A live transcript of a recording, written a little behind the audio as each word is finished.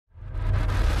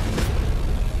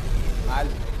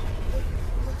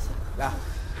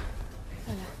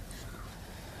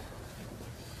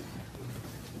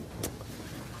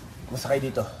sasakay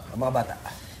dito, ang mga bata.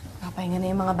 Papahinga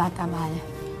na yung mga bata, mahal.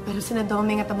 Pero sina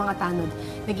Domeng at ang mga tanod,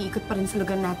 nag-iikot pa rin sa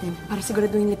lugar natin para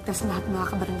siguraduhin ligtas sa lahat ng mga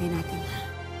kabarangay natin.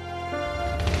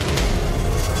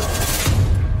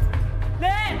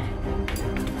 Len!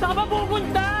 Saan ka ba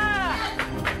pupunta?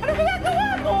 Ano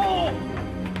ginagawa mo?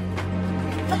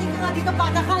 Halika nga dito,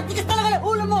 bata ka! Tigas talaga ng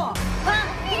ulo mo! Ha?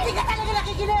 Hindi ka talaga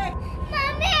nakikinig!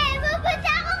 Mami! Pupunta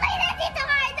ako kay na Tito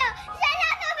Cardo! Siya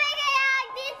lang tumigayag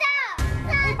dito!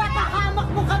 Ipatahamak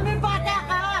mo kami, bata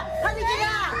ka! Halika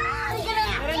na! Halika na!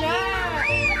 Tara na!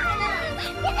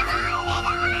 Dito ka kay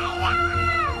Tito Cardo!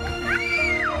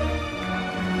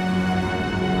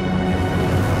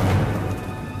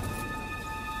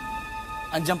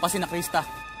 Andiyan pa si na Krista.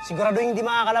 Sigurado hindi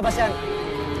makakalabas yan.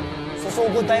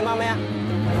 Susugod tayo mamaya.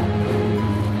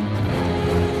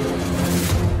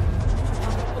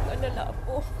 Pag-alala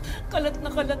po. Kalat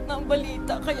na ang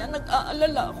balita, kaya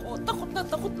nag-aalala ako.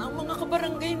 Takot na ang mga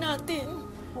kabarangay natin.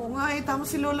 Oo nga tama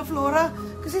si Lola Flora.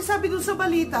 Kasi sabi dun sa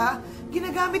balita,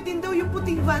 ginagamit din daw yung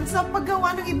puting van sa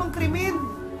paggawa ng ibang krimen.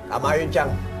 Tama yun,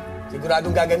 Chang.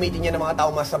 Siguradong gagamitin niya ng mga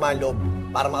tao masama ang loob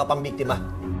para makapambiktima.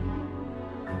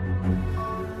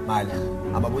 Mahal,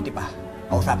 ang mabuti pa,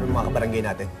 kausapin mo mga kabarangay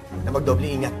natin na magdoble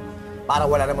ingat para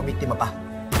wala na mabiktima pa.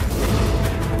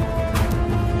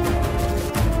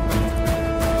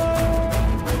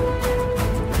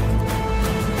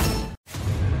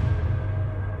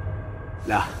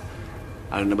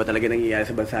 Ano na ba talaga nangyayari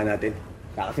sa bansa natin?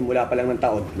 Kakasimula pa lang ng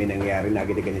taon, may nangyayari na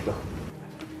agad ganito.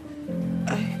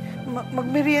 Ay,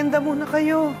 magmerienda muna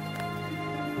kayo.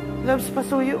 Loves,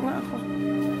 pasuyo nga ako.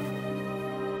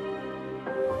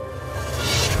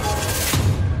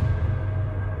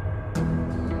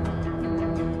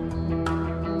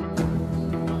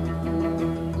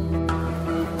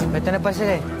 Ito na pa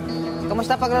sila eh.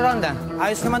 Kamusta pagra-ronda?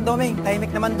 Ayos naman, Domeng.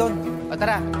 Tahimik naman doon. O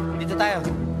tara, dito tayo.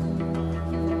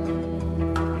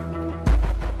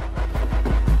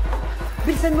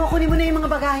 Bilisan mo, kunin mo na yung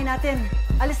mga bagahe natin.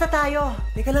 Alis na tayo.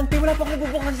 Teka lang, Tim. Wala pang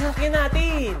bubuksan sa sasakyan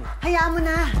natin. Hayaan mo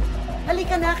na.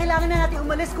 Halika na, kailangan na natin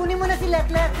umalis. Kunin mo na si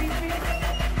Letlet.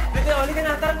 Dito, halika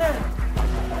na. Tara na.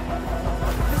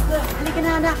 Alis na. Halika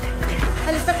na, anak.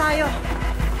 Alis na tayo.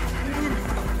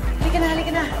 Halika na,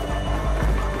 halika na.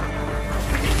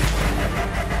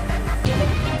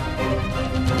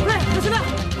 Pre, nasa na!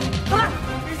 Tara!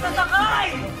 Krista, sakay!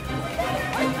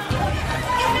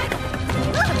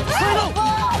 Sino?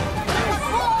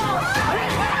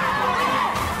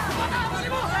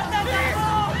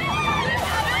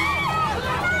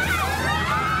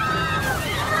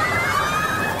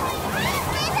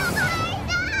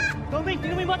 Domeng,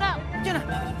 tingnan mo yung bata! Diyan na!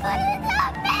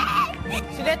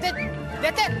 Si Letet!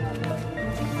 Letet!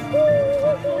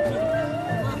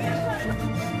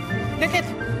 Letet!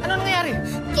 Ano nangyayari?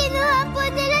 Kinuha po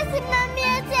nila si Mami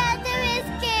at si Ate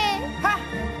Whiskey. Ha?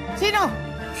 Sino?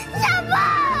 Siya po!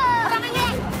 Harangin niyo!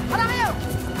 Harangin niyo!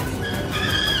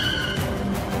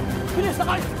 Bilis!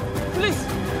 Sakay! Bilis!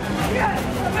 Sige!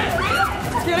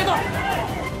 Sige rito!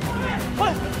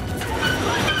 Hoy!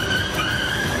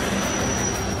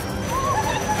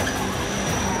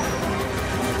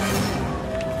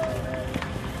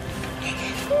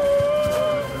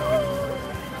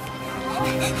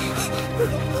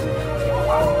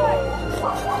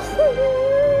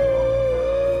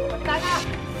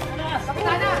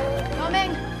 Kapitana!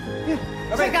 Domeng!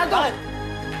 Sir Cardo!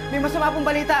 May masama pong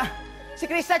balita. Si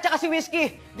Krista at si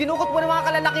Whiskey, dinukot po ng mga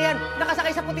kalalakihan,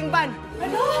 nakasakay sa puting van.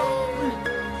 Ano?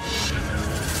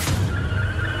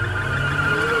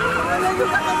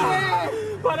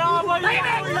 Para ka ba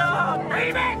yun?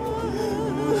 Tahimik!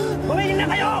 Tumigil na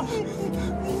kayo!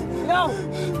 Ikaw!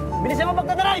 Bilisan mo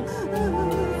pagdadrive!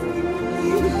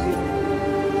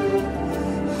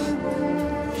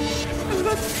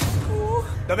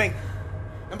 Domeng,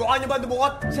 namukha niyo ba ang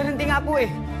dumukot? Sir, hindi nga po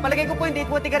eh. Palagay ko po hindi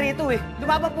po tiga rito eh.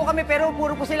 Lumaban po kami pero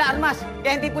puro po sila armas.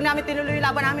 Kaya hindi po namin tinuloy yung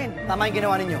laban namin. Tama yung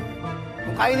ginawa ninyo.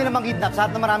 Kung kaya nila mag-kidnap sa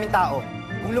lahat ng maraming tao,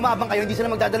 kung lumabang kayo, hindi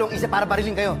sila magdadalawang isip para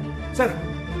barilin kayo. Sir,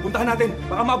 puntahan natin.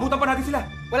 Baka maabutan pa natin sila.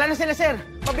 Wala na sila, sir.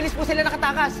 Pabilis po sila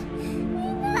nakatakas.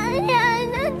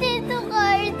 Alyana, Tito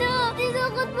Cardo.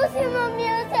 Tinukot po si Mami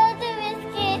at si Ate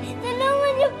Whiskey.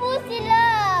 Tulungan niyo po sila.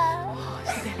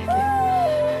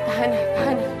 Tahan.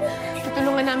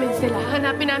 Tutulungan namin sila.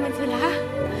 Hanapin namin sila, ha?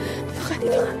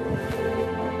 Dito ka.